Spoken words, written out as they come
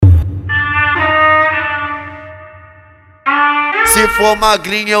Se for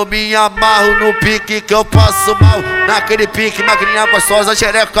magrinha eu me amarro no pique que eu passo mal. Naquele pique, magrinha gostosa,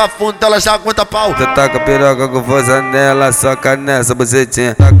 xereca funda, ela já aguenta pau. Tu taca piroca com força nela, soca nessa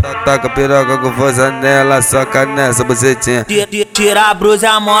bucetinha. Taca piroca com força nela, soca nessa bucetinha. Tira a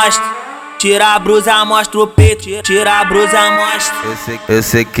brusa, mostra. Tira a brusa, mostra o peito. Tira a brusa, mostra. Eu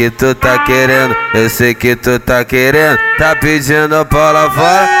sei que tu tá querendo, eu sei que tu tá querendo. Tá pedindo pra lá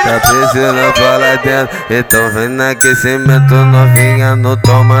fora, tá pedindo pra lá dentro. Então vem no aquecimento, novinha, no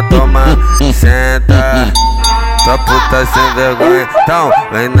toma, toma, senta. Tua puta sem vergonha. Então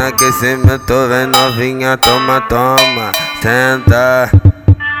vem no aquecimento, vem novinha, toma, toma, senta.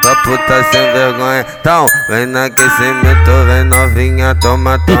 Tua puta sem vergonha. Então vem no aquecimento, vem novinha,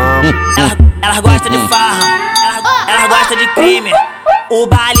 toma, toma. Elas gostam de farra, elas gostam de crime. O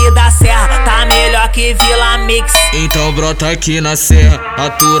Baile da Serra tá melhor que Vila Mix. Então brota aqui na serra,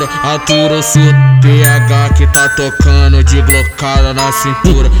 atura o surdo. PH que tá tocando de glocada na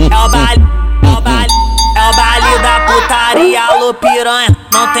cintura. É o baile da putaria, alô piranha,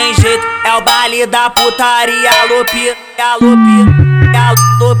 não tem jeito. É o baile da putaria, alô piranha,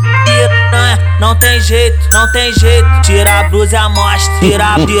 não tem jeito, não tem jeito. Tira a blusa, mostra. Tira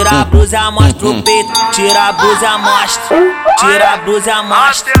a blusa, mostra o peito. Tira a blusa, mostra. Tira a blusa,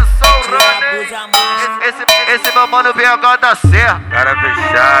 mostra. Atenção, Rony. Esse meu mano BH da Serra. Cara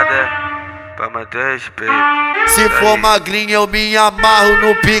fechada, pra manter respeito. Se for magrinha eu me amarro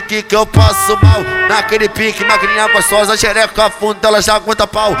no pique que eu passo mal. Naquele pique, magrinha gostosa, xereca funda, ela já aguenta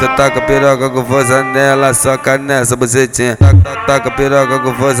pau. Tu taca piroca com força nela, soca nessa bucetinha. Taca piroca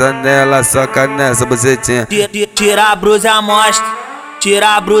com força nela, soca nessa bucetinha. Tira a blusa, mostra.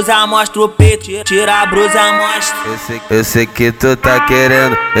 Tira a blusa, mostra o peito. Tira a blusa, mostra. Eu sei que tu tá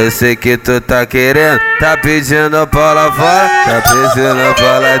querendo, eu sei que tu tá querendo. Tá pedindo pra lá fora, tá pedindo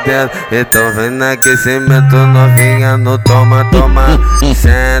pra lá dentro. Então vem no aquecimento, novinha, no toma, toma,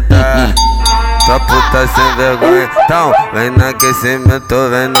 senta. Tua puta sem vergonha. Então vem no aquecimento,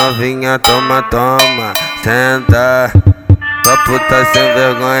 vem novinha, toma, toma, senta. Tua puta sem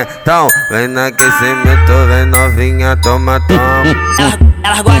vergonha. Então vem no aquecimento, vem novinha, toma, toma.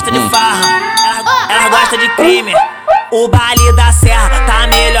 Elas gostam de farra, elas gostam de crime. O Baile da Serra tá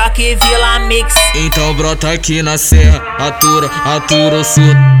melhor que Vila Mix. Então brota aqui na serra, atura o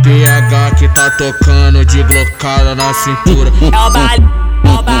surdo. PH que tá tocando de glocada na cintura. É o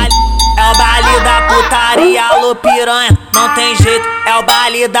baile da putaria, alô piranha, não tem jeito. É o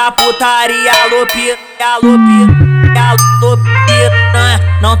baile da putaria, alô piranha,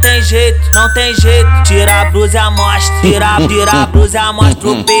 não tem jeito, não tem jeito. Tira a blusa, mostra. Tira a blusa, mostra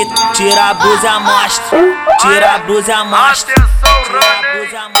o peito. Tira a blusa, mostra. Tira a blusa, mostra. Atenção, Rony.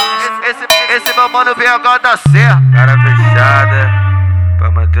 Esse meu mano BH da Serra. Cara fechada,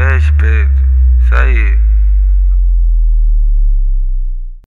 pra manter respeito. Isso aí.